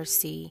we first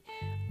see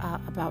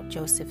about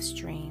Joseph's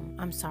dream.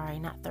 I'm sorry,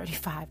 not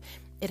 35.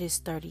 It is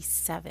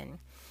 37.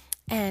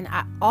 And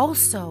I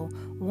also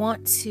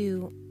want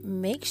to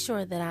make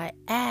sure that I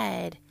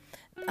add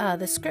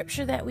the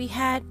scripture that we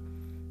had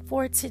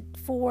for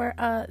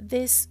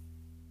this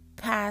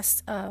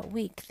past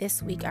week.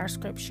 This week, our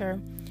scripture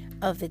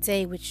of the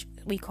day, which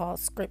we call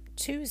Script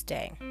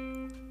Tuesday.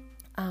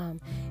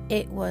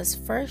 It was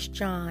 1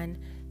 John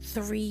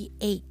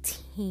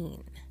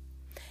 3:18.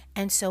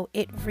 And so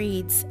it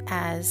reads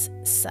as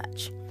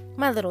such.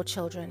 My little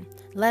children,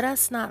 let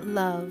us not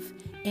love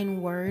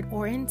in word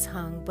or in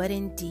tongue, but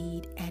in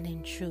deed and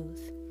in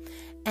truth.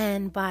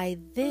 And by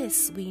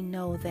this we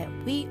know that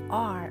we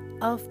are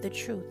of the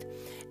truth,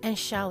 and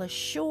shall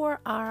assure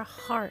our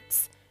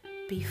hearts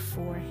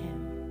before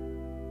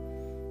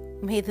Him.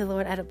 May the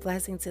Lord add a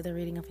blessing to the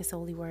reading of His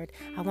holy word.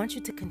 I want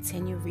you to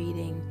continue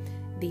reading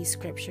these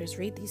scriptures.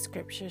 Read these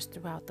scriptures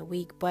throughout the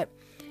week, but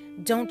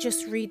don't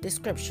just read the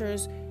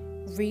scriptures.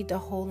 Read the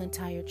whole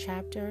entire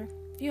chapter.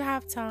 If you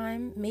have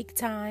time, make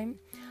time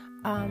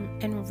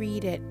and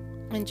read it,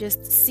 and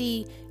just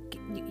see,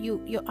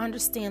 you'll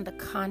understand the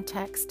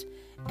context.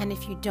 And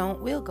if you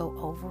don't, we'll go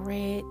over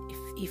it.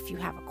 If you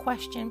have a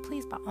question,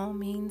 please by all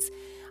means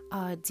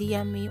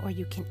DM me, or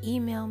you can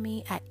email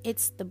me at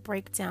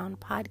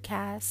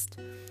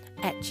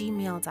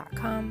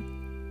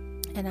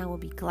itsthebreakdownpodcast@gmail.com, and I will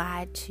be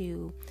glad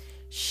to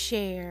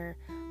share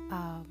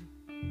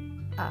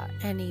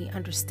any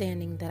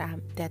understanding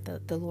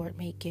that the Lord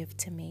may give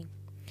to me.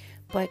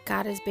 But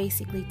God is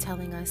basically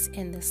telling us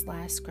in this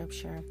last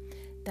scripture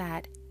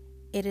that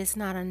it is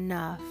not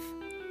enough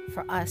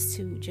for us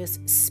to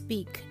just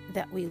speak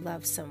that we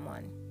love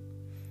someone.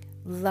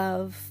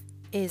 Love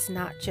is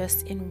not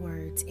just in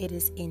words, it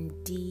is in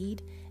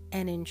deed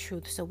and in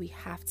truth. So we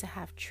have to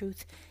have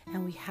truth,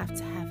 and we have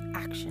to have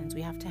actions.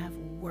 We have to have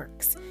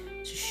works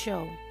to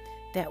show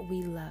that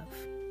we love.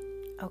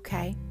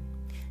 Okay?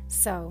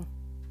 So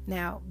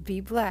now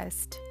be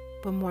blessed,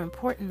 but more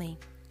importantly,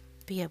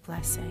 be a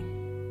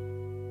blessing.